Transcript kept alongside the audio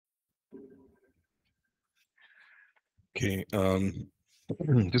Okay,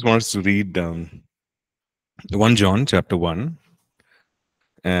 just want us to read 1 John chapter 1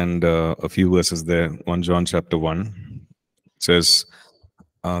 and a few verses there. 1 John chapter 1 says,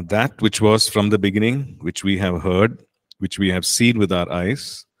 that which was from the beginning, which we have heard, which we have seen with our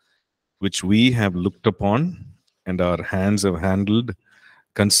eyes, which we have looked upon, and our hands have handled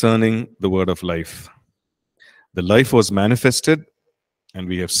concerning the word of life. The life was manifested, and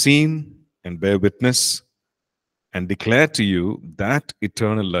we have seen and bear witness and declare to you that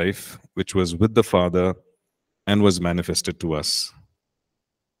eternal life which was with the Father and was manifested to us.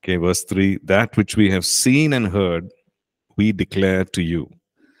 Okay, verse 3, that which we have seen and heard, we declare to you,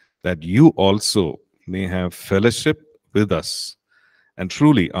 that you also may have fellowship with us. And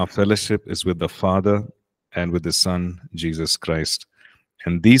truly, our fellowship is with the Father and with the Son, Jesus Christ.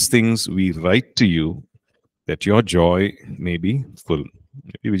 And these things we write to you, that your joy may be full.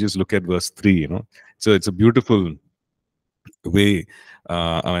 Maybe we just look at verse 3, So it's a beautiful way,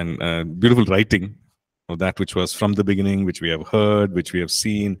 beautiful writing of that which was from the beginning, which we have heard, which we have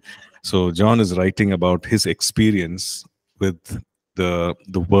seen. So John is writing about his experience with the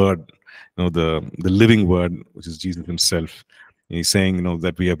word, the living word, which is Jesus himself. And he's saying,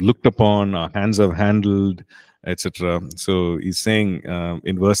 that we have looked upon, our hands have handled, etc. So he's saying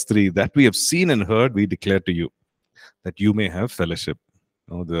in verse 3, that we have seen and heard, we declare to you, that you may have fellowship.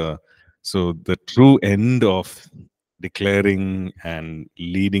 So the true end of declaring and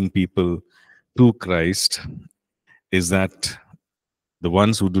leading people to Christ is that the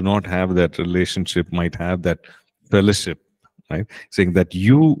ones who do not have that relationship might have that fellowship, right? Saying that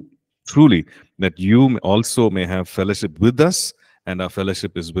you truly, that you also may have fellowship with us, and our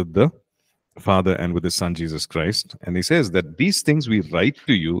fellowship is with the Father and with the Son, Jesus Christ. And he says that these things we write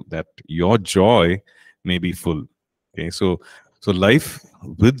to you, that your joy may be full. Okay, so life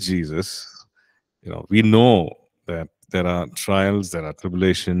with Jesus, we know that there are trials, there are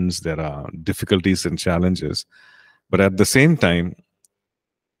tribulations, there are difficulties and challenges. But at the same time,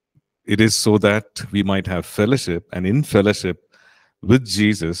 it is so that we might have fellowship, and in fellowship with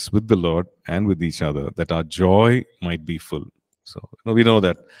Jesus, with the Lord, and with each other, that our joy might be full. So we know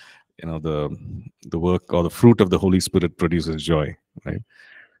that the work or the fruit of the Holy Spirit produces joy, right?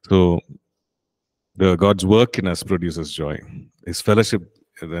 So the God's work in us produces joy. His fellowship,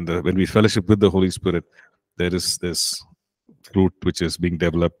 when we fellowship with the Holy Spirit, there is this fruit which is being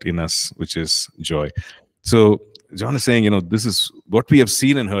developed in us, which is joy. So John is saying, this is what we have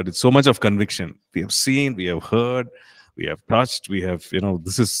seen and heard. It's so much of conviction. We have seen, we have heard, we have touched, we have,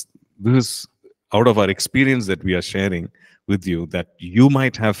 this is out of our experience that we are sharing with you, that you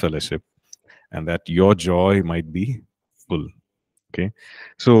might have fellowship and that your joy might be full. Okay.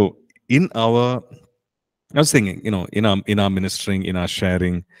 So I was thinking, in our ministering, in our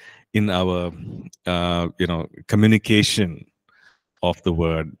sharing, in our, communication of the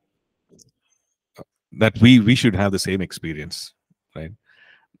word, that we should have the same experience, right?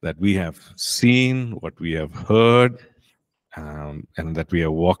 That we have seen what we have heard, and that we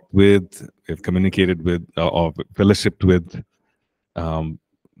have walked with, we have communicated with, or fellowshiped with,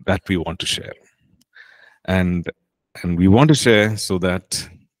 that we want to share. And we want to share so that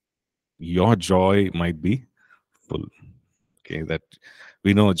your joy might be full. Okay, that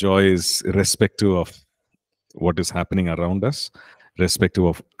we know joy is irrespective of what is happening around us, irrespective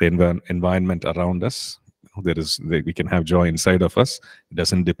of the environment around us. We can have joy inside of us. It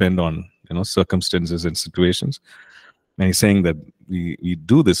doesn't depend on circumstances and situations. And he's saying that we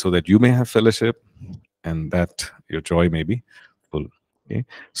do this so that you may have fellowship and that your joy may be full. Okay,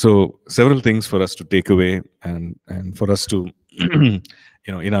 so several things for us to take away and for us to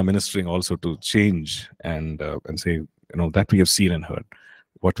in our ministering also to change and say that we have seen and heard,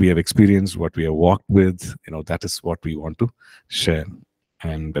 what we have experienced, what we have walked with, that is what we want to share,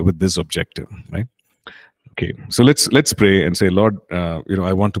 and with this objective, right? Okay, so let's pray and say, Lord,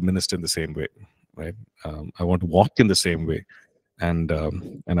 I want to minister in the same way, right? I want to walk in the same way, and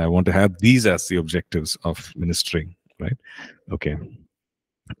I want to have these as the objectives of ministering, right? Okay,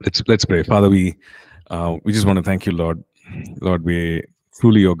 let's pray. Father, we just want to thank you, Lord. Lord, we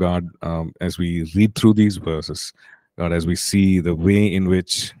truly, oh God, as we read through these verses, God, as we see the way in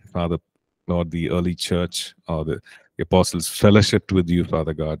which, Father, Lord, the early church or the apostles fellowshiped with you,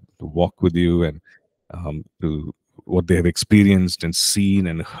 Father God, to walk with you, and to what they have experienced and seen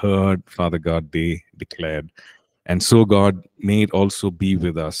and heard, Father God, they declared. And so, God, may it also be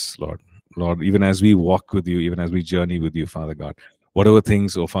with us, Lord. Lord, even as we walk with you, even as we journey with you, Father God, whatever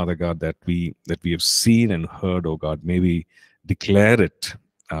things, oh Father God, that we have seen and heard, oh God, may we declare it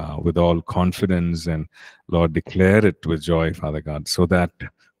with all confidence, and Lord, declare it with joy, Father God, so that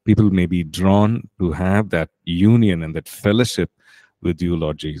people may be drawn to have that union and that fellowship with you,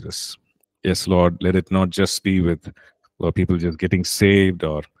 Lord Jesus. Yes, Lord, let it not just be with, Lord, people just getting saved,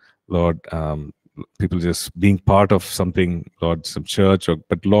 or Lord, people just being part of something, Lord, some church, or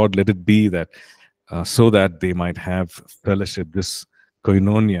but Lord, let it be that so that they might have fellowship, this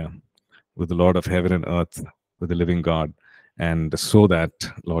koinonia with the Lord of heaven and earth, with the living God, and so that,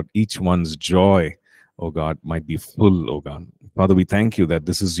 Lord, each one's joy, oh God, might be full, oh God. Father, we thank you that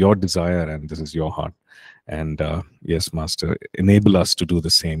this is your desire and this is your heart. And yes, Master, enable us to do the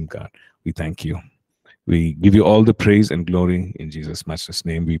same, God. We thank you. We give you all the praise and glory in Jesus' Master's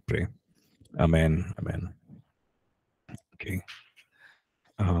name we pray. Amen. Amen. Okay.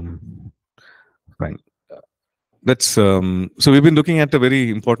 Fine. That's so we've been looking at a very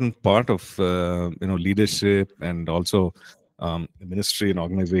important part of leadership and also ministry and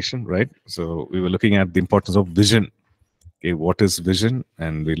organization, right? So we were looking at the importance of vision. Okay, what is vision?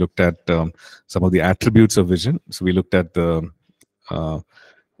 And we looked at some of the attributes of vision. So we looked at the uh,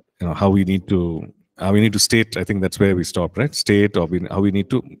 how we need to state. I think that's where we stopped, right? State, or how we need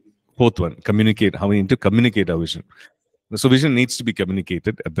to, fourth one, communicate. How we need to communicate our vision. So vision needs to be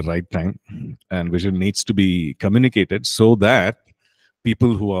communicated at the right time, and vision needs to be communicated so that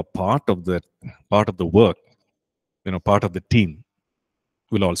people who are part of the work, part of the team,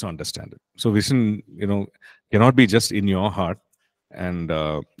 will also understand it. So vision, cannot be just in your heart, and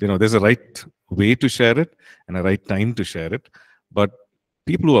there's a right way to share it and a right time to share it, but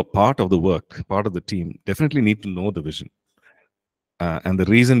people who are part of the work, part of the team, definitely need to know the vision. And the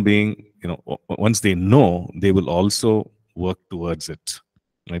reason being, once they know, they will also work towards it.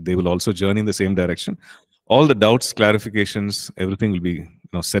 Right? They will also journey in the same direction. All the doubts, clarifications, everything will be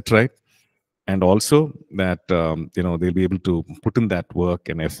set right, and also that they'll be able to put in that work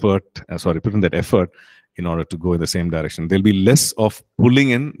and effort. Put in that effort in order to go in the same direction. There'll be less of pulling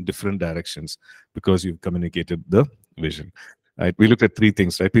in different directions because you've communicated the vision. Right? We looked at three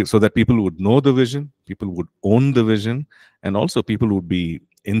things, right? So that people would know the vision, people would own the vision, and also people would be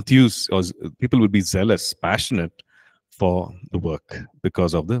enthused, or people would be zealous, passionate for the work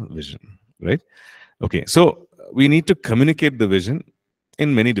because of the vision, right? Okay, so we need to communicate the vision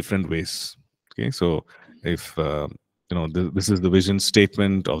in many different ways. Okay, so if this is the vision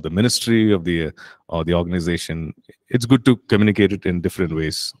statement of the ministry of the or the organization, it's good to communicate it in different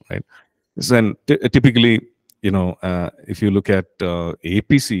ways, right? So, and typically, if you look at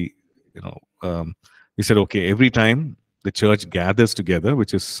APC, we said, okay, every time the church gathers together,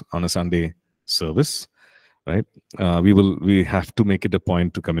 which is on a Sunday service, right? We have to make it a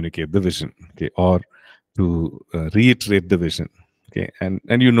point to communicate the vision, okay, or to reiterate the vision, okay, and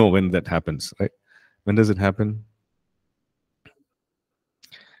when that happens, right? When does it happen?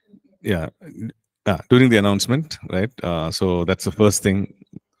 Yeah, during the announcement, right? So that's the first thing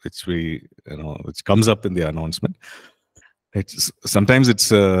which comes up in the announcement. It's sometimes it's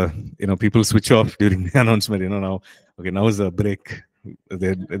people switch off during the announcement. Now, okay, now is a break.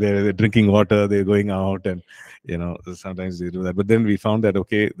 They're drinking water. They're going out, and sometimes they do that. But then we found that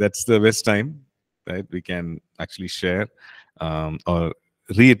okay, that's the best time, right? We can actually share or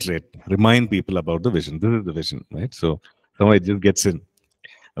reiterate, remind people about the vision. This is the vision, right? So somehow it just gets in.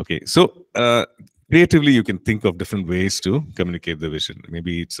 Okay, so creatively you can think of different ways to communicate the vision.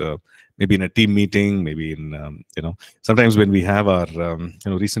 Maybe it's maybe in a team meeting, maybe in sometimes when we have our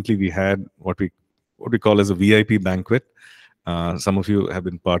recently we had what we call as a VIP banquet. Some of you have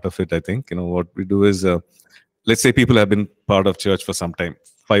been part of it, I think. What we do is let's say people have been part of church for some time,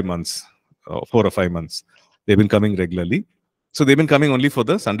 5 months, 4 or 5 months. They've been coming regularly. So they've been coming only for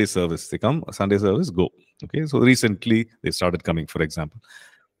the Sunday service. They come, Sunday service, go. Okay, so recently they started coming, for example.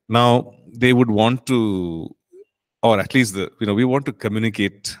 Now they would want to, or at least we want to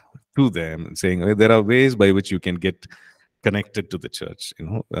communicate to them and saying, "Okay, there are ways by which you can get connected to the church.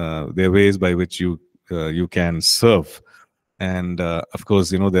 There are ways by which you can serve, and of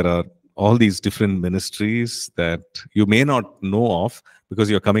course, there are all these different ministries that you may not know of because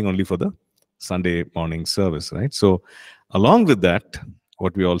you're coming only for the Sunday morning service, right? So, along with that,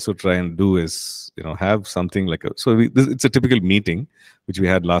 what we also try and do is have something like it's a typical meeting which we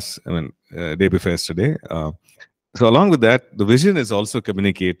had day before yesterday. So along with that, the vision is also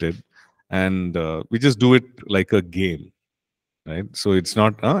communicated, and we just do it like a game, right? So it's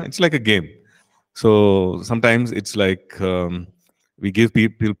not it's like a game. So sometimes it's like we give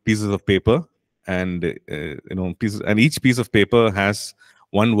people pieces of paper, and pieces, and each piece of paper has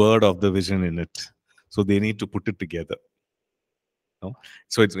one word of the vision in it. So they need to put it together.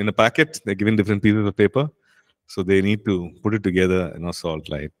 So it's in a packet. They're given different pieces of paper, so they need to put it together. Salt,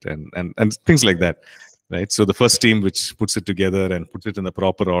 light, and things like that. right? So the first team which puts it together and puts it in the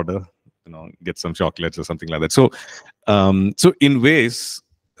proper order, gets some chocolates or something like that. So, so in ways,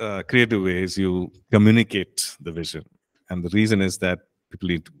 creative ways, you communicate the vision, and the reason is that people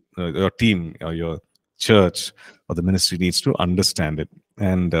need, your team or your church or the ministry needs to understand it.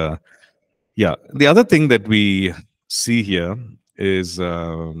 And yeah, the other thing that we see here is,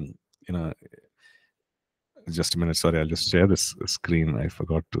 just a minute, sorry, I'll just share this screen. I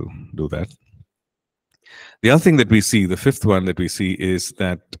forgot to do that. The other thing that we see, the fifth one that we see, is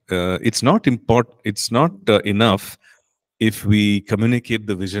that it's not enough if we communicate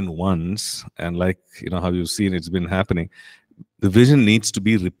the vision once, and like how you've seen it's been happening. The vision needs to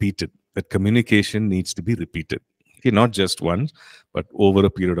be repeated. That communication needs to be repeated. Okay, not just once, but over a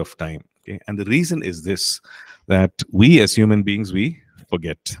period of time. Okay, and the reason is this: that we as human beings, we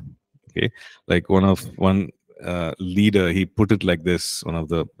forget. Okay, like one leader, he put it like this. One of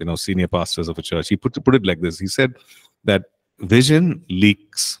the senior pastors of a church, he put it like this. He said that vision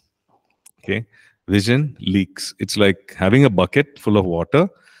leaks. Okay, vision leaks. It's like having a bucket full of water,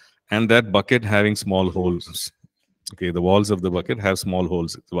 and that bucket having small holes. Okay, the walls of the bucket have small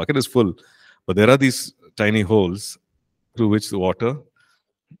holes. The bucket is full, but there are these tiny holes through which the water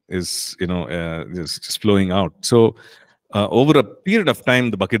is just flowing out. So over a period of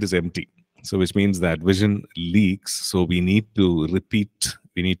time, the bucket is empty. So which means that vision leaks. So we need to repeat.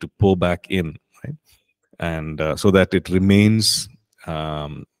 We need to pour back in, right? And so that it remains. We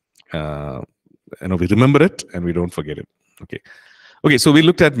remember it and we don't forget it. Okay. So we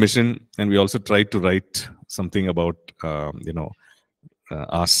looked at mission, and we also tried to write something about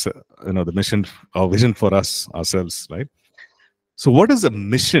us, the mission, our vision for us ourselves, right? So what is a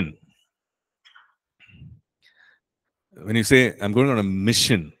mission? When you say I'm going on a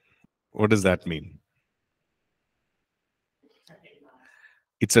mission, what does that mean?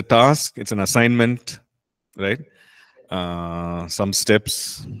 It's a task, it's an assignment, right? Some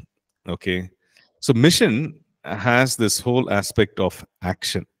steps. Okay. So mission has this whole aspect of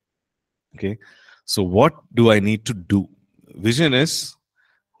action. Okay. So what do I need to do? Vision is,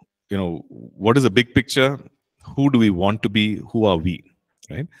 what is the big picture? Who do we want to be? Who are we?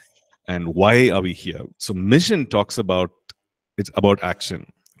 Right? And why are we here? So mission talks about, it's about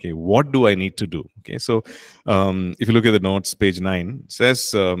action. Okay, what do I need to do? Okay, so if you look at the notes, page 9, it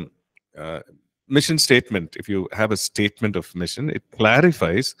says mission statement. If you have a statement of mission, it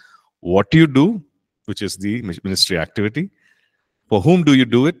clarifies what you do, which is the ministry activity. For whom do you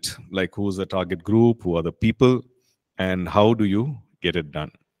do it? Like, who's the target group? Who are the people? And how do you get it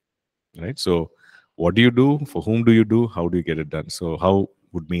done? Right? So what do you do? For whom do you do? How do you get it done? So how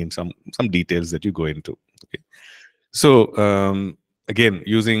would mean some details that you go into. Okay. So again,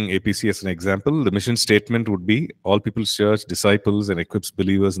 using APC as an example, the mission statement would be: all people's church disciples and equips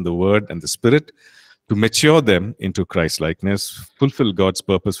believers in the word and the spirit to mature them into Christ-likeness, fulfill God's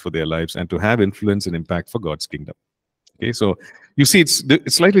purpose for their lives, and to have influence and impact for God's kingdom. Okay, so you see, it's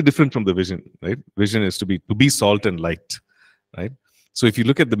slightly different from the vision, right? Vision is to be salt and light, right? So if you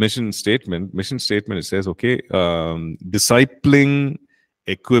look at the mission statement, it says, okay, discipling,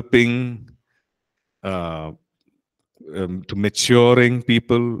 equipping, to maturing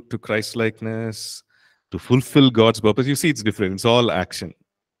people to Christ-likeness, to fulfill God's purpose. You see, it's different. It's all action,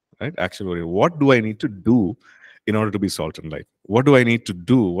 right? Action oriented. What do I need to do in order to be salt and light? What do I need to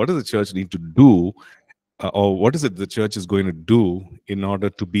do? What does the church need to do? Or what is it the church is going to do in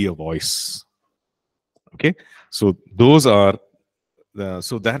order to be a voice? Okay, so those are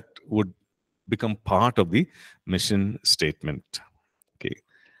so that would become part of the mission statement. Okay,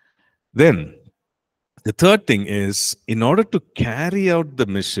 then the third thing is, in order to carry out the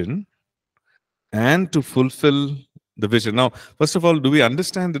mission and to fulfill the vision. Now, first of all, do we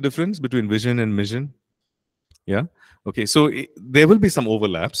understand the difference between vision and mission? Yeah. Okay. So there will be some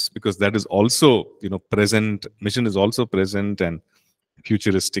overlaps, because that is also, present. Mission is also present and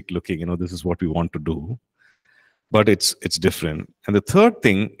futuristic looking. This is what we want to do, but it's different. And the third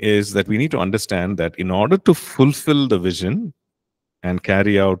thing is that we need to understand that in order to fulfill the vision and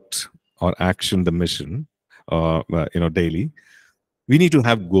carry out or action the mission, daily, we need to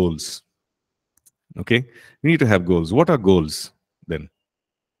have goals. Okay, we need to have goals. What are goals then?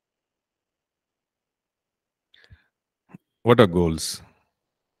 What are goals?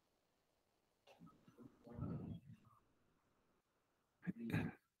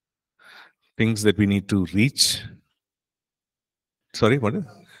 Things that we need to reach. Sorry, what is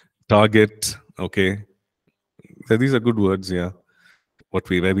target? Okay, so these are good words. Yeah,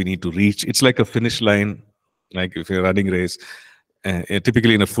 where we need to reach. It's like a finish line. Like if you're running race,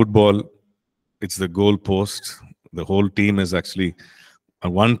 typically in a football, it's the goal post. The whole team is actually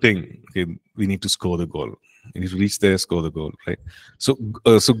on one thing, okay, we need to score the goal. We need to reach there, score the goal, right? So,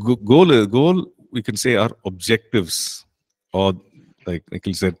 goal, we can say are objectives, or like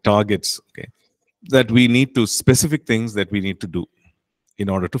you said, targets, okay, that we need to, specific things that we need to do in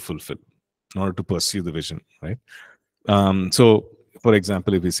order to fulfill, in order to pursue the vision, right? So, for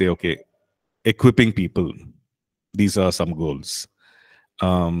example, if we say, okay, equipping people, these are some goals.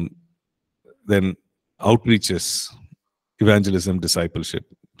 Then outreaches, evangelism, discipleship,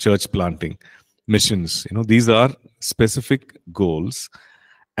 church planting, missions, these are specific goals.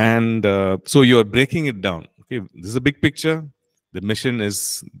 And so you're breaking it down. Okay, this is a big picture. The mission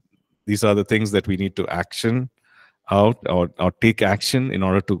is, these are the things that we need to action out, or take action in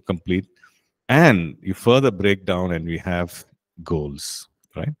order to complete. And you further break down and we have goals,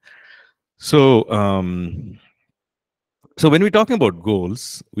 right? So, so when we're talking about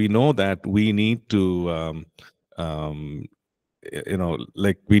goals, we know that we need to,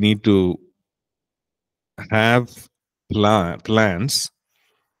 like we need to have plans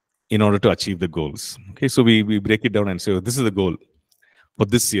in order to achieve the goals. Okay, so we break it down and say, oh, this is the goal for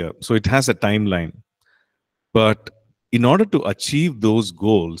this year. So it has a timeline. But in order to achieve those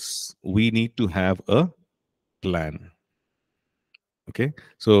goals, we need to have a plan. Okay,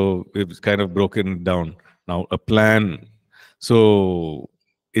 so it's kind of broken down now. A plan. So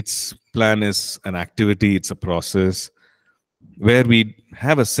its plan is an activity, it's a process where we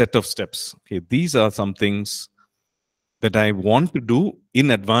have a set of steps. Okay, these are some things that I want to do.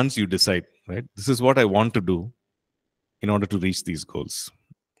 In advance, you decide, right? This is what I want to do in order to reach these goals.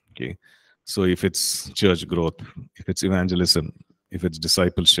 Okay, so if it's church growth, if it's evangelism, if it's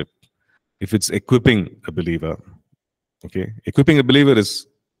discipleship, if it's equipping a believer, okay, equipping a believer is,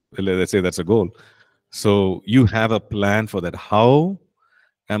 let's say that's a goal. So you have a plan for that. How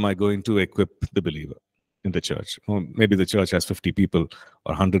am I going to equip the believer in the church? Or maybe the church has 50 people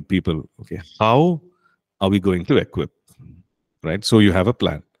or 100 people. Okay, how are we going to equip? Right? So you have a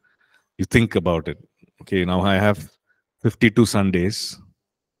plan. You think about it. Okay, now I have 52 Sundays.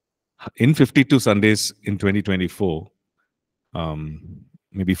 In 52 Sundays in 2024,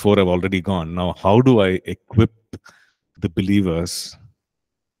 maybe 4 have already gone. Now, how do I equip the believers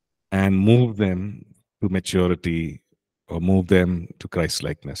and move them to maturity, or move them to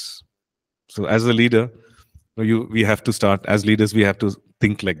Christ-likeness? So as a leader, we have to start, as leaders, we have to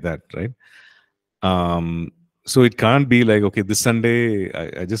think like that, right? So it can't be like, okay, this Sunday,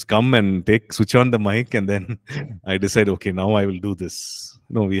 I just come and switch on the mic and then I decide, okay, now I will do this.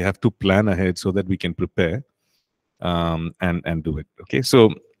 No, we have to plan ahead so that we can prepare and do it. Okay,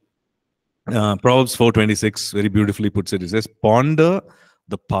 so Proverbs 4:26 very beautifully puts it. It says, ponder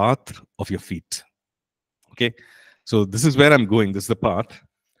the path of your feet. Okay, so this is where I'm going. This is the path.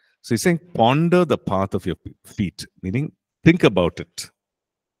 So he's saying, ponder the path of your feet, meaning think about it.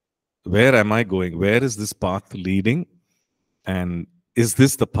 Where am I going? Where is this path leading? And is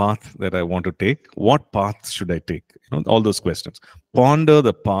this the path that I want to take? What path should I take? All those questions. Ponder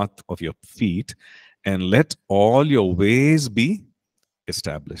the path of your feet and let all your ways be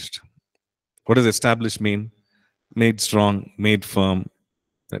established. What does established mean? Made strong, made firm,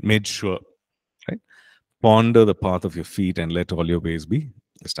 made sure. Right? Ponder the path of your feet and let all your ways be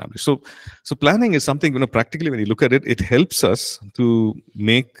established. So planning is something, practically when you look at it, it helps us to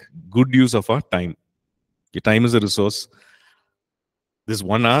make good use of our time. Your time is a resource. This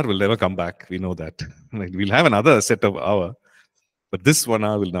 1 hour will never come back. We know that. Like, we'll have another set of hour, but this 1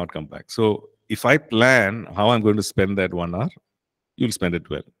 hour will not come back. So if I plan how I'm going to spend that 1 hour, you'll spend it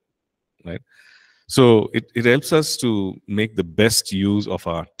well, right? So it helps us to make the best use of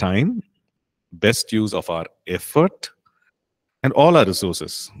our time, best use of our effort, and all our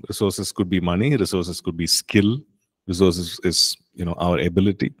resources. Resources could be money, resources could be skill, resources is our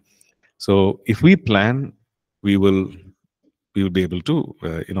ability. So if we plan, we will be able to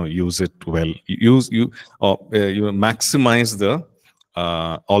use it well. You maximize the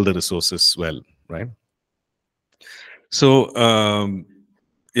all the resources well, right? So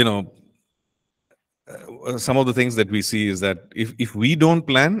some of the things that we see is that if we don't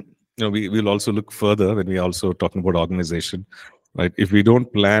plan, we will also look further when we are also talking about organization, right? If we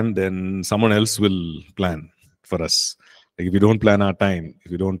don't plan, then someone else will plan for us. Like, if we don't plan our time,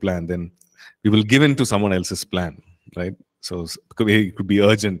 if we don't plan, then we will give in to someone else's plan, right? So it could be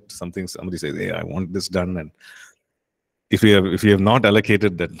urgent. Somebody says, hey, I want this done. And if we have not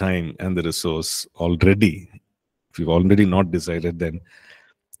allocated that time and the resource already, if we've already not decided, then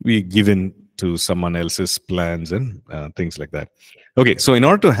we give in to someone else's plans and things like that. Okay, so in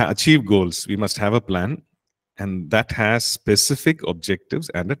order to achieve goals, we must have a plan, and that has specific objectives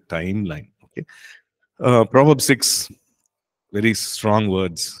and a timeline. Okay, Proverbs 6, very strong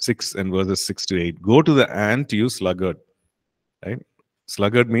words, 6 and verses 6 to 8. Go to the ant, you sluggard. Right?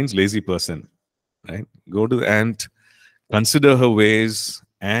 Sluggard means lazy person. Right? Go to the ant, consider her ways,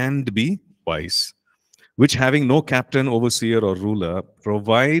 and be wise. Which, having no captain, overseer, or ruler,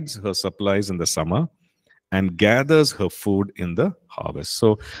 provides her supplies in the summer and gathers her food in the harvest.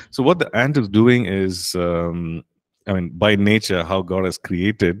 So what the ant is doing is, I mean, by nature, how God has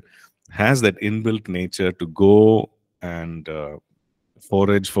created, has that inbuilt nature to go and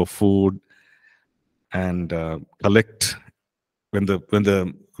forage for food and collect when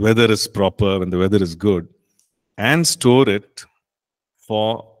the weather is proper, when the weather is good, and store it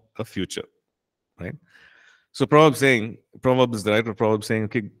for a future, right? So Proverbs is the writer of Proverbs saying,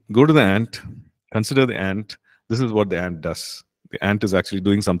 okay, go to the ant, consider the ant. This is what the ant does. The ant is actually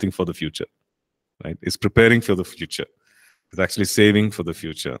doing something for the future, right? It's preparing for the future. It's actually saving for the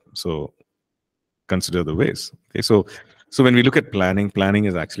future. So consider the ways. Okay, so when we look at planning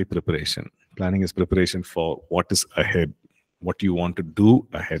is actually preparation. Planning is preparation for what is ahead, what you want to do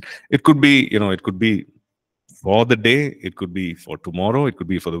ahead. It could be, it could be for the day, it could be for tomorrow, it could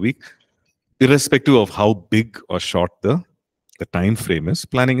be for the week. Irrespective of how big or short the time frame is,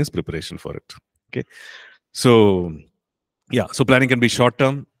 planning is preparation for it. Okay. So yeah, so planning can be short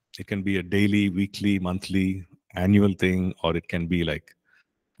term, it can be a daily, weekly, monthly, annual thing, or it can be like,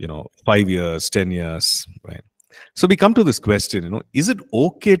 5 years, 10 years, right? So we come to this question, is it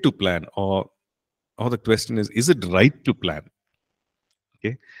okay to plan, or the question is it right to plan?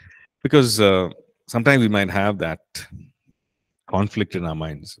 Okay. Because sometimes we might have that conflict in our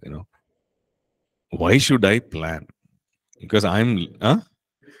minds, why should I plan? Because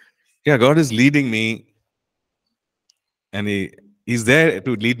yeah, God is leading me, and He's there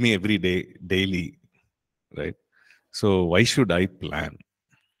to lead me every day, daily, right? So why should I plan?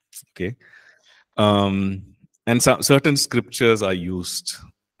 Okay. And certain scriptures are used,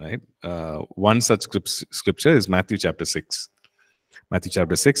 right? One such scripture is Matthew chapter 6. Matthew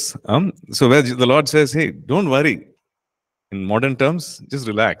chapter 6. So where the Lord says, hey, don't worry. In modern terms, just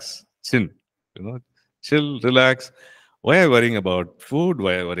relax, chill, chill, relax. Why are you worrying about food?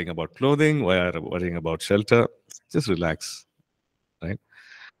 Why are you worrying about clothing? Why are you worrying about shelter? Just relax, right?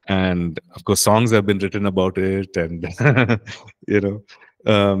 And of course, songs have been written about it, and you know.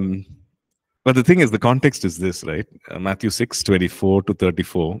 Um, but the thing is, the context is this, right? Matthew 6:24 to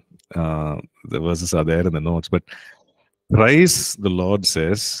 34. The verses are there in the notes, but thrice the Lord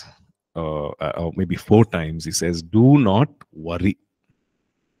says, or maybe 4 times, He says, "Do not worry."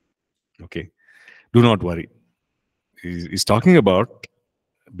 Okay, do not worry. He's talking about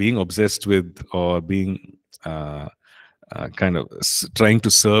being obsessed with, or being kind of trying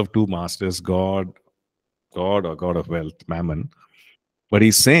to serve two masters, God or God of wealth, Mammon. But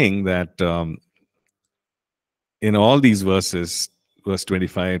he's saying that in all these verses, verse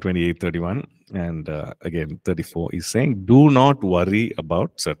 25, 28, 31, and again 34, he's saying, do not worry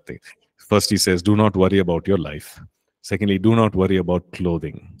about certain things. First, he says, do not worry about your life. Secondly, do not worry about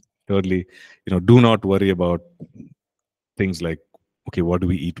clothing. Thirdly, do not worry about things like, okay, what do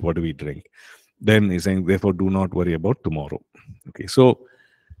we eat? What do we drink? Then he's saying, therefore, do not worry about tomorrow. Okay, so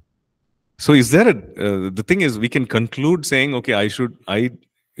is there the thing is, we can conclude saying, okay,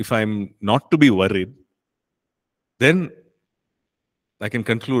 if I'm not to be worried, then I can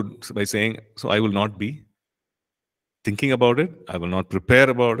conclude by saying, so I will not be thinking about it, I will not prepare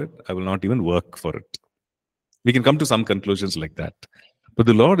about it, I will not even work for it. We can come to some conclusions like that. But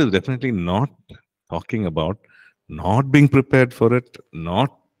the Lord is definitely not talking about not being prepared for it,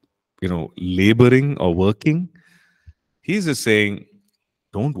 not, laboring or working. He's just saying,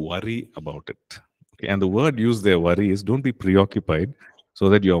 don't worry about it. Okay? And the word used there, worry, is don't be preoccupied, so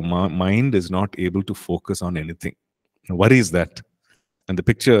that your mind is not able to focus on anything. Worry is that. And the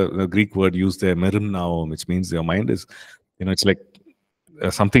picture, the Greek word used there, merimnao, which means your mind is, it's like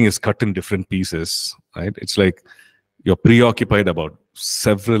something is cut in different pieces, right? It's like you're preoccupied about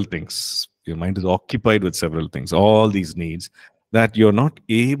several things. Your mind is occupied with several things, all these needs, that you're not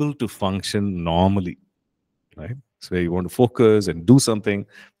able to function normally, right? So you want to focus and do something,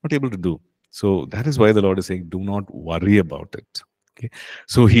 not able to do. So that is why the Lord is saying, do not worry about it. Okay.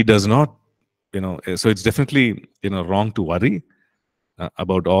 So He does not, so it's definitely, wrong to worry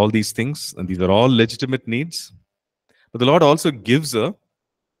about all these things. And these are all legitimate needs. But the Lord also gives a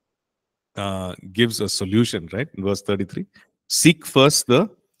solution, right? In verse 33, seek first the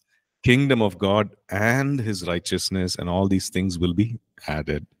kingdom of God and His righteousness, and all these things will be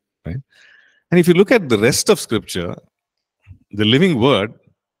added, right? And if you look at the rest of Scripture, the living word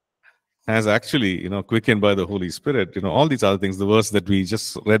has actually, quickened by the Holy Spirit, all these other things, the verse that we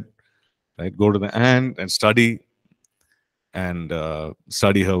just read, right? Go to the ant and study. and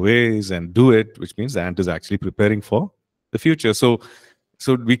study her ways and do it, which means the ant is actually preparing for the future. So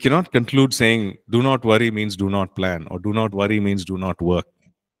we cannot conclude saying do not worry means do not plan, or do not worry means do not work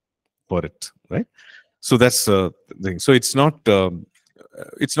for it, right? So that's the thing. So it's not a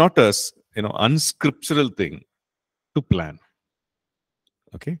unscriptural thing to plan.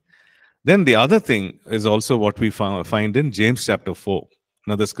 Okay. Then the other thing is also what we find in James chapter 4,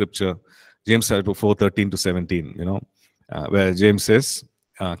 another scripture, James chapter 4, 13 to 17, where James says,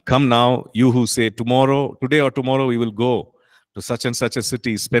 come now, you who say today or tomorrow we will go to such and such a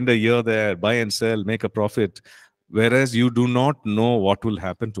city, spend a year there, buy and sell, make a profit, whereas you do not know what will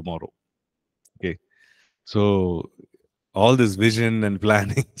happen tomorrow. Okay. So all this vision and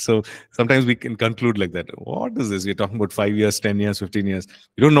planning. So sometimes we can conclude like that. What is this? We're talking about 5 years, 10 years, 15 years.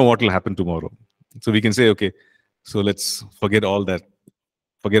 We don't know what will happen tomorrow. So we can say, okay, so let's forget all that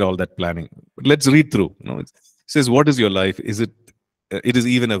planning. But let's read through. It says, what is your life? It is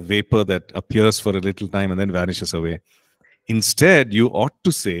even a vapor that appears for a little time and then vanishes away. Instead, you ought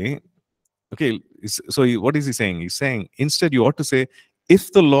to say, okay, so what is he saying? He's saying, instead you ought to say,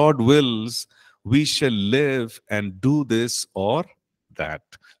 if the Lord wills, we shall live and do this or that.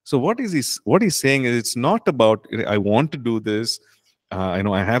 So what he's saying is, it's not about I want to do this, I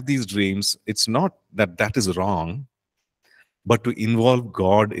have these dreams. It's not that is wrong, but to involve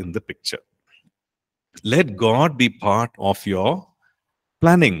God in the picture. Let God be part of your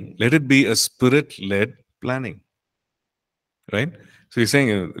planning. Let it be a spirit-led planning, right? So he's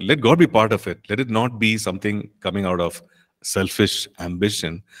saying, let God be part of it. Let it not be something coming out of selfish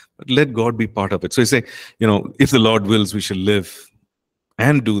ambition, but let God be part of it. So he's saying, if the Lord wills, we shall live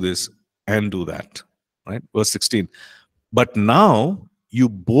and do this and do that, right? Verse 16. But now you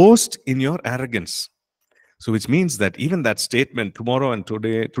boast in your arrogance. So which means that even that statement, tomorrow and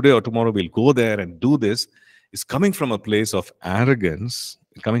today or tomorrow we'll go there and do this, is coming from a place of arrogance,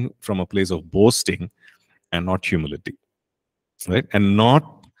 coming from a place of boasting and not humility. Right? And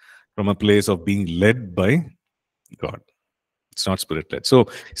not from a place of being led by God. It's not spirit-led. So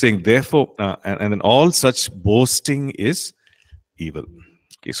saying, therefore, and then all such boasting is evil.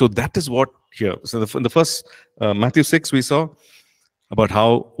 Okay, so that is what here. So in the first Matthew 6, we saw about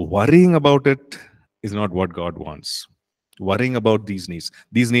how worrying about it is not what God wants. Worrying about these needs.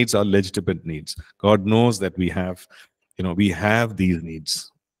 These needs are legitimate needs. God knows that we have these needs.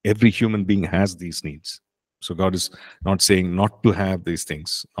 Every human being has these needs. So God is not saying not to have these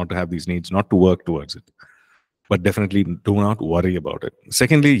things, not to have these needs, not to work towards it. But definitely do not worry about it.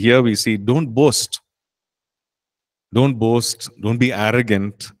 Secondly, here we see don't boast. Don't boast. Don't be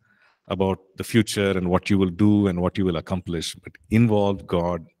arrogant about the future and what you will do and what you will accomplish, but involve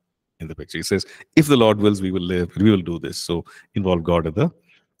God in the picture. He says, if the Lord wills, we will live, we will do this. So involve God in the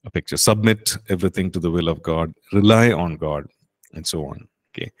picture. Submit everything to the will of God. Rely on God, and so on.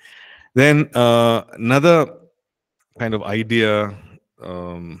 Okay. Then another kind of idea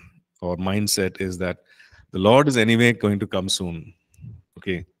or mindset is that the Lord is anyway going to come soon.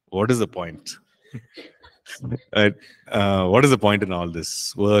 Okay. What is the point? Right? What is the point in all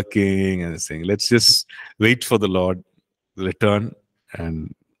this working and saying, let's just wait for the Lord return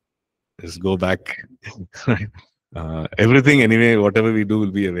and just go back. Everything anyway, whatever we do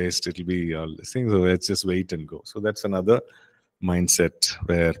will be a waste. It will be all these things. So let's just wait and go. So that's another mindset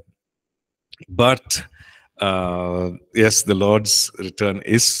where, but yes, the Lord's return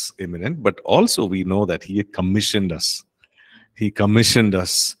is imminent, but also we know that He commissioned us. He commissioned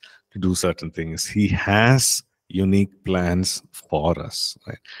us to do certain things. He has unique plans for us,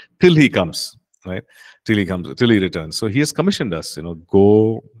 right? Till He comes, right? Till He returns. So He has commissioned us,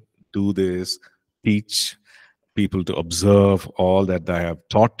 go do this, teach people to observe all that I have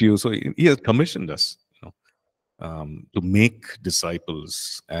taught you. So He has commissioned us, to make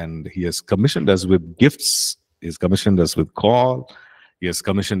disciples, and He has commissioned us with gifts. He has commissioned us with call. He has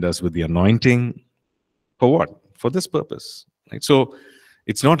commissioned us with the anointing. For what? For this purpose, right? So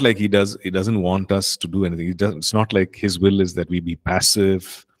it's not like He doesn't want us to do anything. It's not like His will is that we be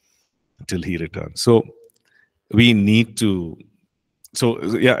passive until He returns. So we need to. So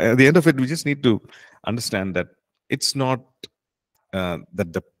yeah, at the end of it, we just need to understand that it's not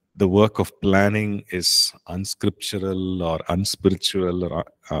that the work of planning is unscriptural or unspiritual or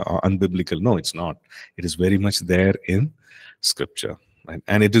unbiblical. No, it's not. It is very much there in Scripture, right?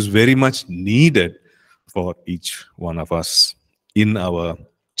 And it is very much needed for each one of us in our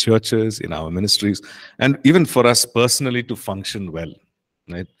churches, in our ministries, and even for us personally to function well,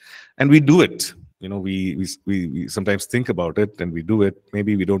 right? And we do it. We sometimes think about it and we do it.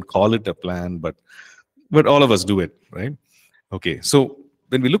 Maybe we don't call it a plan, but all of us do it, right? Okay, so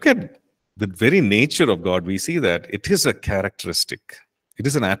when we look at the very nature of God, we see that it is a characteristic. It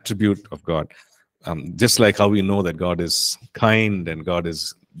is an attribute of God. Just like how we know that God is kind and God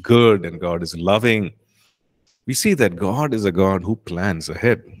is good and God is loving, we see that God is a God who plans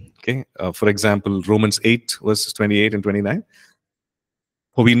ahead. Okay. For example, Romans 8, verses 28 and 29.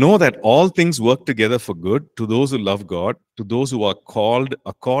 For we know that all things work together for good to those who love God, to those who are called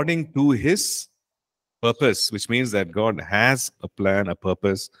according to his purpose, which means that God has a plan, a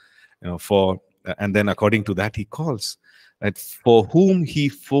purpose, for, and then according to that he calls. That for whom he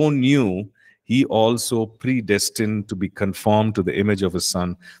foreknew, he also predestined to be conformed to the image of his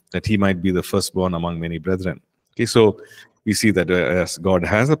son, that he might be the firstborn among many brethren. Okay, so we see that as God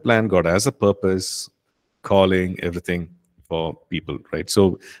has a plan, God has a purpose, calling, everything for people, right?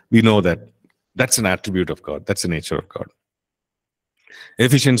 So we know that that's an attribute of God. That's the nature of God.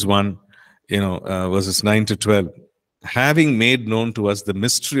 Ephesians 1, verses 9 to 12. Having made known to us the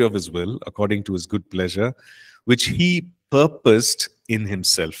mystery of his will, according to his good pleasure, which he purposed in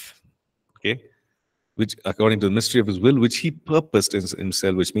himself. Okay? Which, according to the mystery of his will, which he purposed in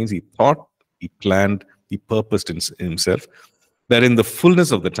himself, which means he thought, he planned, he purposed in himself, that in the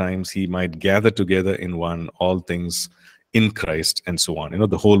fullness of the times he might gather together in one all things in Christ, and so on.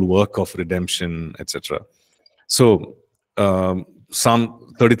 The whole work of redemption, etc. So,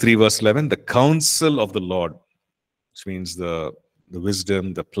 Psalm 33, verse 11, the counsel of the Lord, which means the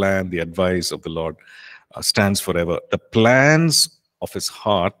wisdom, the plan, the advice of the Lord stands forever. The plans of his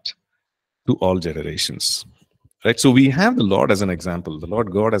heart to all generations. Right? So we have the Lord as an example, the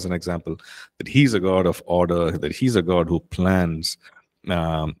Lord God as an example, that he's a God of order, that he's a God who plans,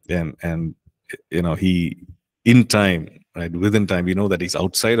 and he, in time, right, within time, we know that he's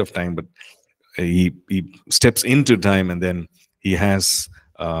outside of time, but he steps into time, and then he has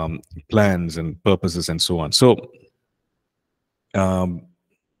plans and purposes and so on. So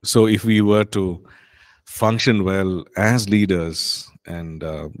if we were to function well as leaders, and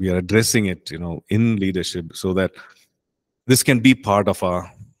we are addressing it, in leadership, so that this can be part of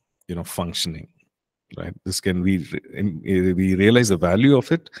our, functioning, right? This can we realize the value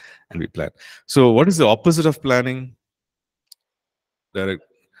of it, and we plan. So, what is the opposite of planning?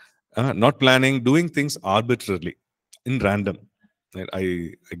 Not planning, doing things arbitrarily, in random. Right?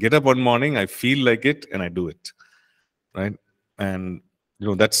 I get up one morning, I feel like it, and I do it, right? And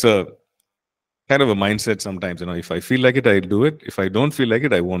that's a kind of a mindset sometimes. If I feel like it, I do it. If I don't feel like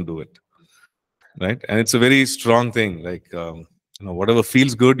it, I won't do it, right? And it's a very strong thing. Like whatever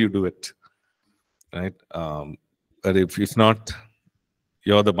feels good, you do it, right? But if not,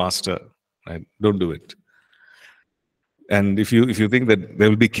 you're the master, right? Don't do it. And if you think that there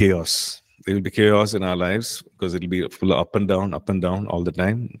will be chaos, there will be chaos in our lives, because it'll be full of up and down all the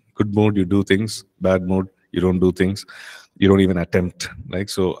time. Good mood, you do things. Bad mood, you don't do things. You don't even attempt. Like,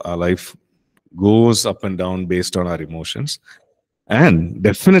 so our life goes up and down based on our emotions. And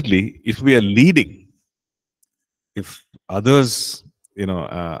definitely, if we are leading, if others,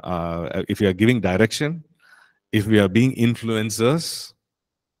 if we are giving direction, if we are being influencers,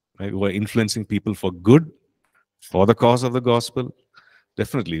 right, who are influencing people for good, for the cause of the gospel,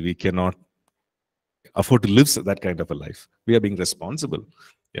 definitely we cannot afford to live that kind of a life. We are being responsible,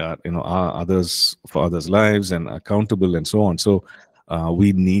 others, for others' lives, and accountable, and so on. So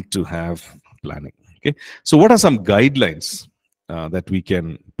we need to have planning. Okay, so what are some guidelines that we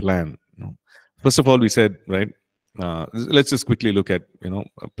can plan? First of all, we said, right, let's just quickly look at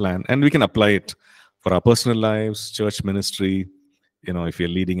a plan, and we can apply it for our personal lives, church ministry. If you're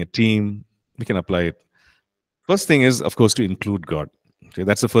leading a team, we can apply it. First thing is, of course, to include God. Okay,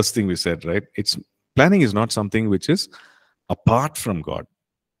 that's the first thing we said, right? Planning is not something which is apart from God,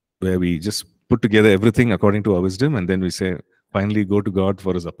 where we just put together everything according to our wisdom, and then we say, finally go to God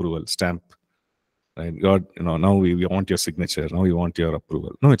for his approval, stamp. Right? God, now we want your signature. Now we want your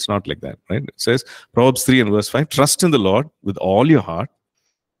approval. No, it's not like that, right? It says, Proverbs 3 and verse 5, trust in the Lord with all your heart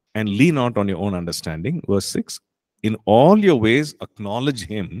and lean not on your own understanding. Verse 6, in all your ways acknowledge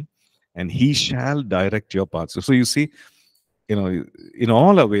him, and he shall direct your paths. So you see, in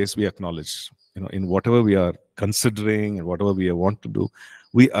all our ways we acknowledge, in whatever we are considering and whatever we want to do,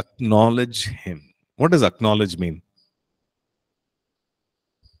 we acknowledge him. What does acknowledge mean?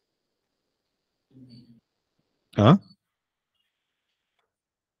 Huh?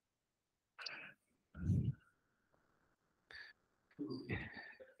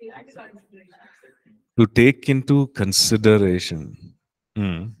 To take into consideration.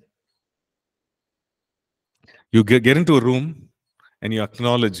 You get into a room and you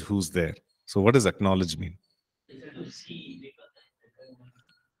acknowledge who's there. So what does acknowledge mean?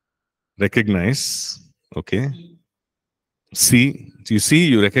 Recognize. Okay. See. You see,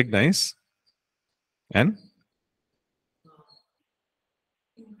 you recognize. And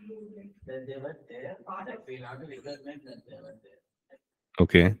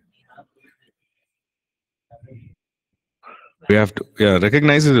okay, we have to, yeah,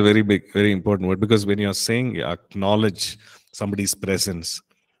 recognize is a very big, very important word, because when you're saying you acknowledge somebody's presence,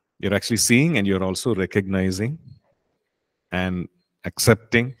 you're actually seeing and you're also recognizing and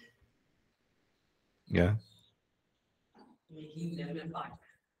accepting. Yeah.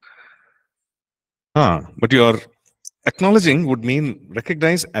 But your acknowledging would mean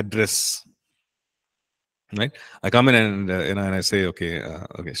recognize, address, right? I come in and and I say, okay,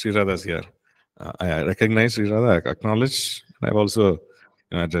 okay, Sri Radha's here. I recognize Sri Radha, I acknowledge. I've also,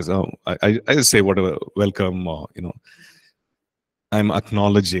 address. Oh, I just say whatever, welcome, or I'm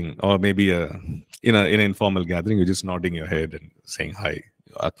acknowledging, or maybe in an informal gathering, you're just nodding your head and saying hi,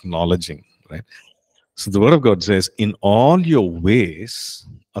 acknowledging, right? So the Word of God says, in all your ways,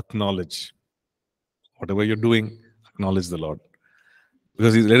 acknowledge. Whatever you're doing, acknowledge the Lord,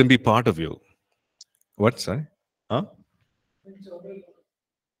 because Let Him be part of you. What? Sorry? Huh?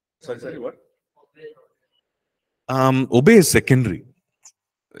 Sorry, what? Obey is secondary.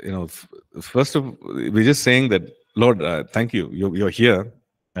 First of, we're just saying that, Lord, thank you. You're here.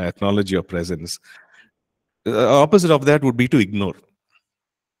 I acknowledge your presence. The opposite of that would be to ignore.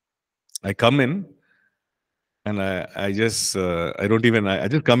 I come in and I just, I don't even, I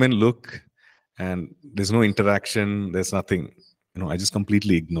just come in, look, and there's no interaction. There's nothing. I just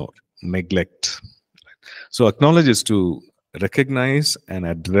completely ignore, neglect. So acknowledge is to recognize and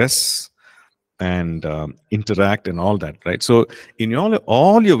address and interact and all that, right? So in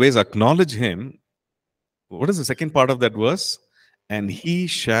all your ways, acknowledge Him. What is the second part of that verse? And He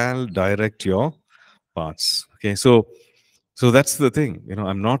shall direct your paths. Okay, so that's the thing.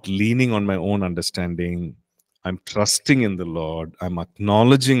 I'm not leaning on my own understanding. I'm trusting in the Lord. I'm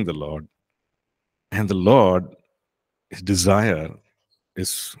acknowledging the Lord, and the Lord, His desire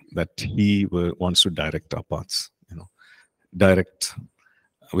is that He wants to direct our paths. Direct,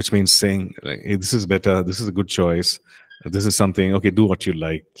 which means saying, like, hey, this is better, this is a good choice, this is something, okay, do what you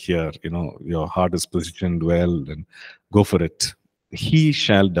like here, your heart is positioned well, and go for it. He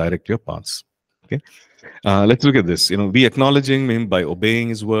shall direct your paths. Okay, let's look at this. We acknowledging Him by obeying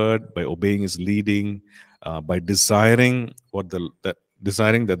His word, by obeying His leading, by desiring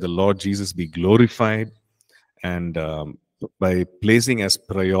desiring that the Lord Jesus be glorified, and by placing as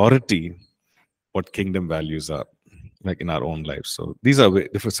priority what kingdom values are, like in our own lives. So these are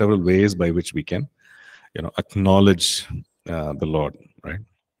different several ways by which we can, acknowledge the Lord, right?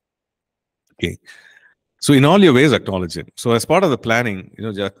 Okay. So in all your ways, acknowledge Him. So as part of the planning,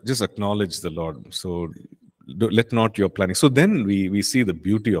 just acknowledge the Lord. So let not your planning. So then we see the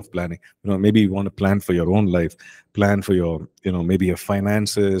beauty of planning. Maybe you want to plan for your own life, plan for your, maybe your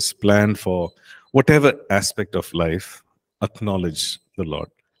finances, plan for whatever aspect of life. Acknowledge the Lord.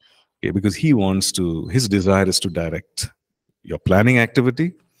 Okay, because His desire is to direct your planning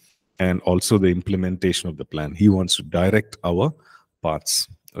activity and also the implementation of the plan. He wants to direct our paths,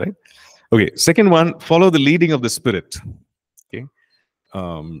 right? Okay, second one, follow the leading of the Spirit. Okay,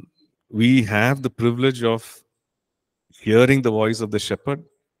 we have the privilege of hearing the voice of the shepherd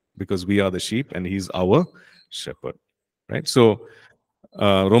because we are the sheep and He's our shepherd, right? So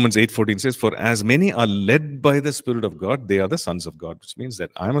Romans 8:14 says, for as many are led by the Spirit of God, they are the sons of God, which means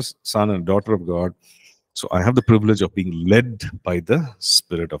that I'm a son and daughter of God. So I have the privilege of being led by the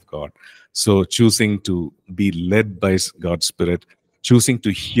Spirit of God. So choosing to be led by God's Spirit, choosing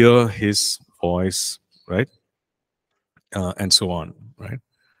to hear His voice, right? And so on, right?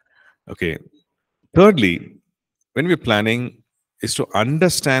 Okay. Thirdly, when we're planning, is to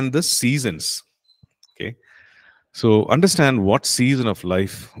understand the seasons. Okay. So understand what season of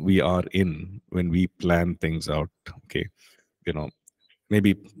life we are in when we plan things out. Okay.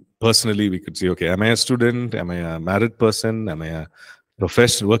 Maybe personally we could say, okay, am I a student? Am I a married person? Am I a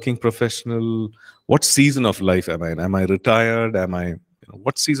working professional? What season of life am I in? Am I retired? Am I,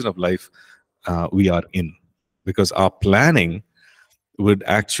 what season of life we are in? Because our planning would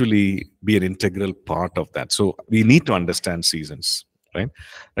actually be an integral part of that. So we need to understand seasons, right?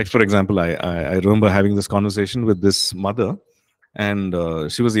 Like, for example, I remember having this conversation with this mother, and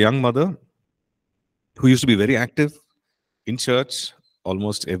she was a young mother who used to be very active in church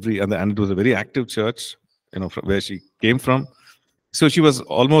almost and it was a very active church, from where she came from. So she was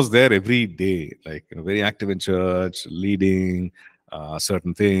almost there every day, like, very active in church, leading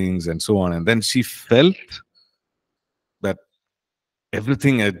certain things and so on. And then she felt that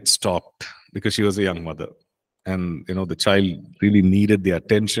everything had stopped because she was a young mother. And, the child really needed the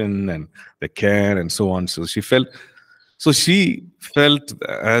attention and the care and so on. So she felt, So she felt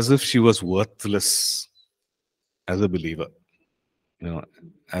as if she was worthless as a believer.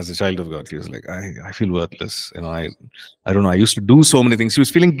 As a child of God, she was like, I feel worthless. I don't know. I used to do so many things. She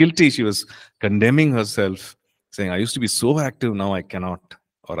was feeling guilty. She was condemning herself, saying, I used to be so active. Now I cannot,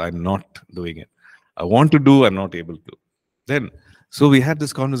 or I'm not doing it. I want to do, I'm not able to. Then, so we had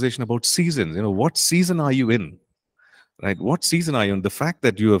this conversation about seasons. What season are you in? Right? What season are you in? The fact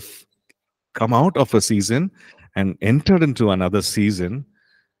that you have come out of a season and entered into another season,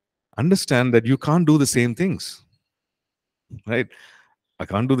 understand that you can't do the same things. Right? I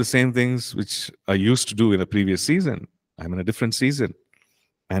can't do the same things which I used to do in a previous season. I'm in a different season.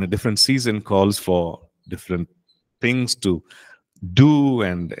 And a different season calls for different things to do.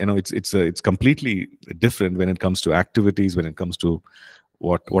 And it's completely different when it comes to activities, when it comes to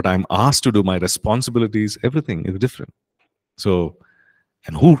what I'm asked to do, my responsibilities, everything is different. So,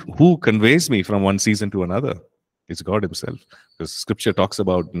 and who conveys me from one season to another? It's God Himself. Because Scripture talks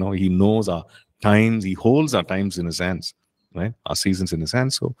about, He knows our times, He holds our times in His hands, right? Our seasons in His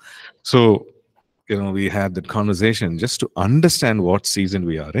hands. So we had that conversation just to understand what season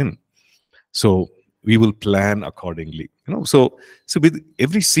we are in. So we will plan accordingly. So with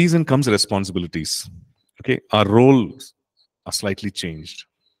every season comes responsibilities. Okay, our roles are slightly changed.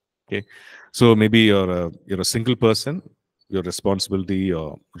 Okay, so maybe you're a single person, your responsibility,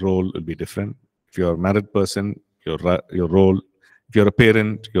 your role will be different. If you're a married person, your role. If you're a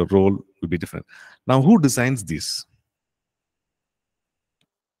parent, your role will be different. Now, who designs this?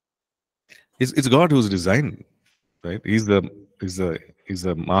 It's God who's designed, right? He's the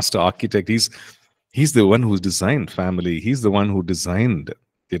master architect. He's the one who's designed family. He's the one who designed,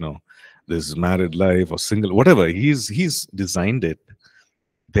 this married life or single, whatever. He's designed it.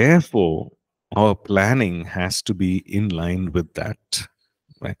 Therefore, our planning has to be in line with that,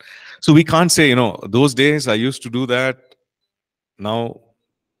 right? So we can't say, those days I used to do that. Now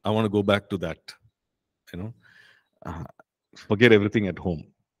I want to go back to that. Forget everything at home.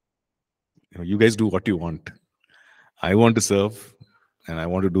 You guys do what you want. I want to serve, and I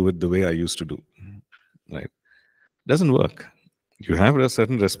want to do it the way I used to do. Right? Doesn't work. You have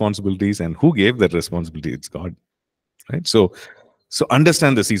certain responsibilities, and who gave that responsibility? It's God. Right? So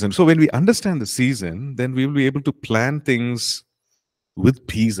understand the season. So when we understand the season, then we will be able to plan things with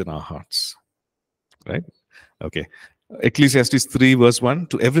peace in our hearts. Right? Okay. Ecclesiastes 3 verse 1,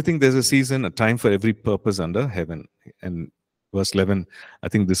 to everything there's a season, a time for every purpose under heaven. And verse 11, I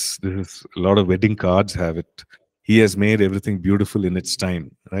think this is a lot of wedding cards have it. He has made everything beautiful in its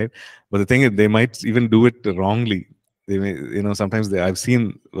time, right? But the thing is, they might even do it wrongly. They may, sometimes I've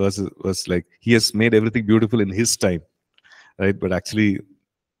seen verse like, He has made everything beautiful in His time, right? But actually,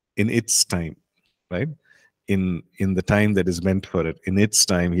 in its time, right? In the time that is meant for it, in its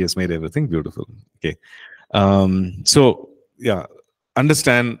time, He has made everything beautiful. Okay. So yeah,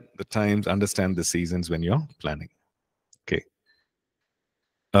 understand the times, understand the seasons when you're planning. Okay.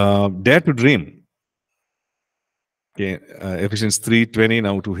 Dare to dream. Okay. Ephesians 3:20.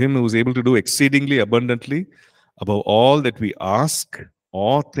 Now to Him who is able to do exceedingly abundantly above all that we ask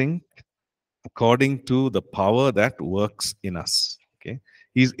or think, according to the power that works in us. Okay.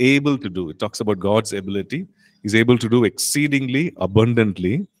 He's able to do. It talks about God's ability. He's able to do exceedingly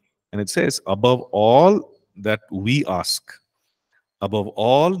abundantly. And it says, above all that we ask, above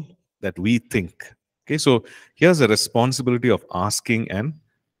all that we think. Okay, so here's a responsibility of asking and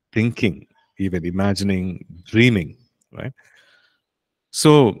thinking, even imagining, dreaming, right?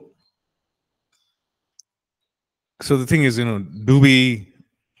 So the thing is, do we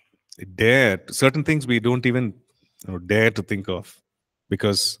dare certain things we don't even dare to think of,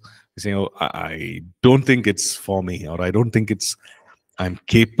 because we say, oh, I don't think it's for me, or I don't think I'm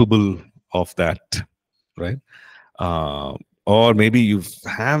capable of that, right? Or maybe you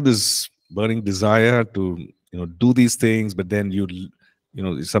have this burning desire to do these things, but then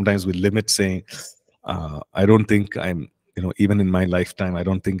sometimes we limit, saying, I don't think I'm even in my lifetime, I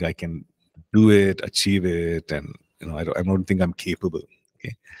don't think I can do it, achieve it, and I don't think I'm capable.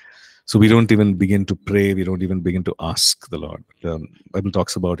 Okay, so we don't even begin to pray, we don't even begin to ask the Lord. The Bible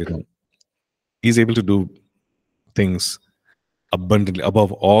talks about it. He's able to do things abundantly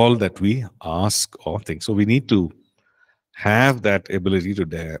above all that we ask or think. So we need to have that ability to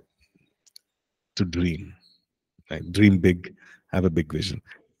dare to dream, right? Dream big, have a big vision.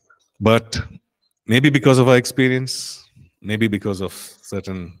 But maybe because of our experience, maybe because of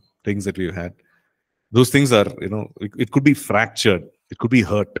certain things that we've had, those things are, it could be fractured, it could be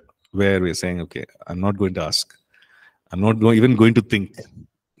hurt, where we're saying, okay, I'm not going to ask, I'm not even going to think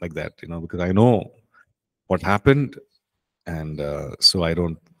like that, because I know what happened, and so I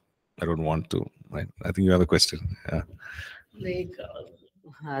don't I don't want to. Right? I think you have a question. Yeah. Like,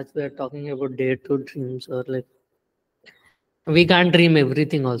 as we are talking about day to dreams, or like, we can't dream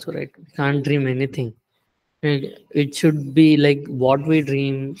everything, also, right? We can't dream anything. It should be like what we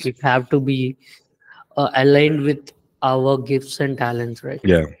dream, it have to be aligned with our gifts and talents, right?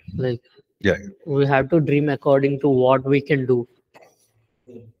 Yeah. Like, Yeah. we have to dream according to what we can do,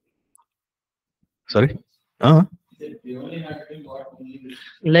 Sorry. Uh-huh.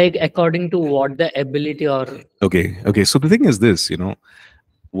 like according to what the ability or Okay. Okay. So the thing is this,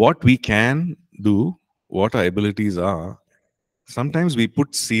 what we can do, what our abilities are, sometimes we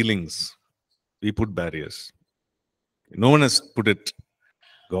put ceilings, we put barriers. No one has put it.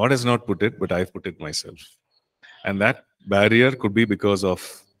 God has not put it, but I've put it myself. And that barrier could be because of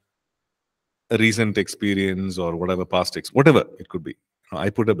a recent experience or whatever whatever it could be. I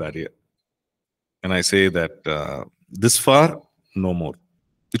put a barrier and I say that this far, no more.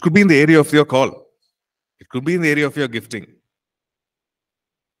 It could be in the area of your call. It could be in the area of your gifting.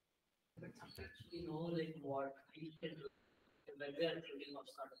 we know like what we can do when we are thinking of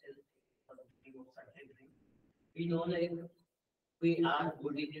certain or thinking of certain thing. We know like we are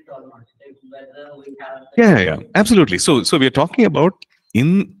good in it or not. Like whether we have the Yeah, yeah, absolutely. So we're talking about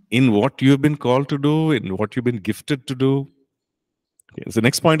in what you've been called to do, in what you've been gifted to do. Okay, so the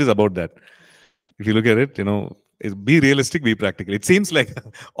next point is about that. If you look at it, be realistic, be practical. It seems like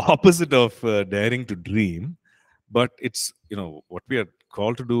opposite of daring to dream, but it's what we are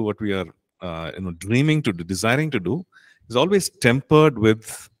called to do, what we are dreaming to do, desiring to do, is always tempered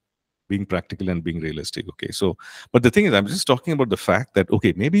with being practical and being realistic. Okay, so but the thing is, I'm just talking about the fact that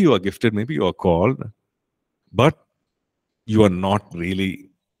okay, maybe you are gifted, maybe you are called, but you are not really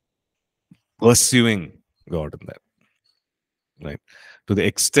pursuing God in that, right? To the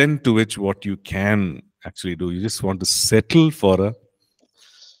extent to which what you can actually do, you just want to settle for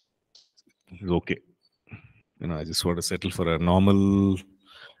okay. I just want to settle for a normal.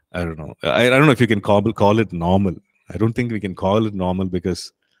 I don't know. I don't know if you can call it normal. I don't think we can call it normal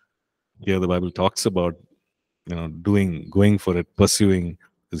because here the Bible talks about going for it, pursuing,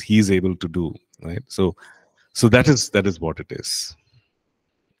 as He's able to do, right? So that is what it is.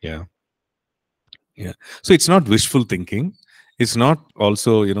 Yeah. Yeah. So it's not wishful thinking. It's not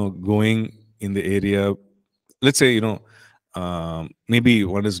also, going in the area. Let's say, maybe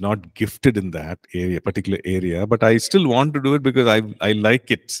one is not gifted in that area, particular area, but I still want to do it because I like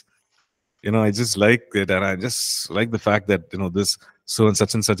it. I just like it, and I just like the fact that this so and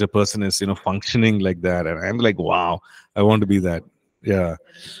such a person is functioning like that, and I'm like, wow, I want to be that. Yeah.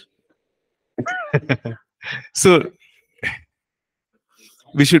 So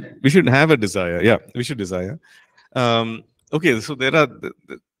we should have a desire. Yeah, we should desire. Okay, so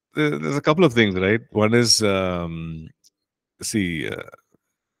there's a couple of things, right? One is see,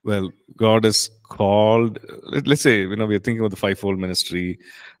 well, God is called. Let's say we're thinking of the fivefold ministry.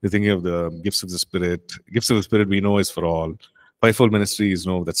 We're thinking of the gifts of the Spirit. Gifts of the Spirit we know is for all. Fivefold ministry is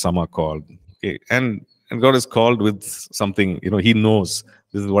that some are called. Okay, and God is called with something. He knows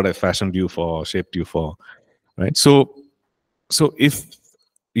this is what I fashioned you for, shaped you for, right? So if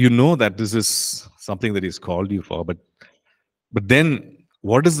you know that this is something that He's called you for, but then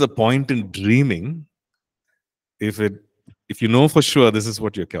what is the point in dreaming if you know for sure this is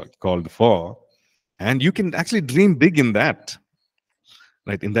what you're called for, and you can actually dream big in that,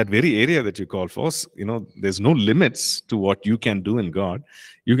 right? In that very area that you call for, there's no limits to what you can do in God.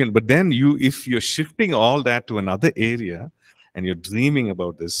 You can, but then if you're shifting all that to another area and you're dreaming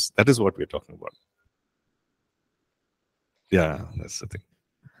about this, that is what we're talking about. Yeah, that's the thing.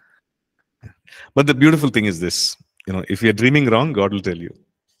 But the beautiful thing is this, if you're dreaming wrong, God will tell you.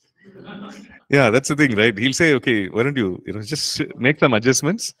 Yeah, that's the thing, right? He'll say, okay, why don't you, just make some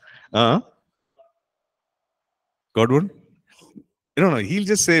adjustments. God won't. No, he'll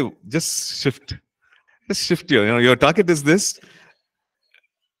just say, just shift your target is this.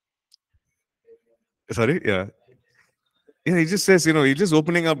 Sorry, yeah. Yeah, he just says, he's just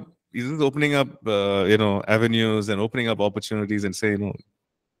opening up, avenues and opening up opportunities and say,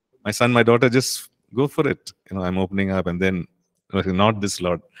 my son, my daughter, just go for it. I'm opening up, and then not this,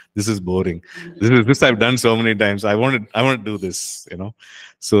 Lord. This is boring. This I've done so many times. I want to do this.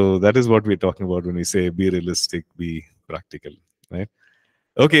 So that is what we're talking about when we say be realistic, be practical, right?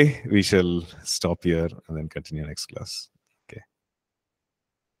 Okay, we shall stop here and then continue next class.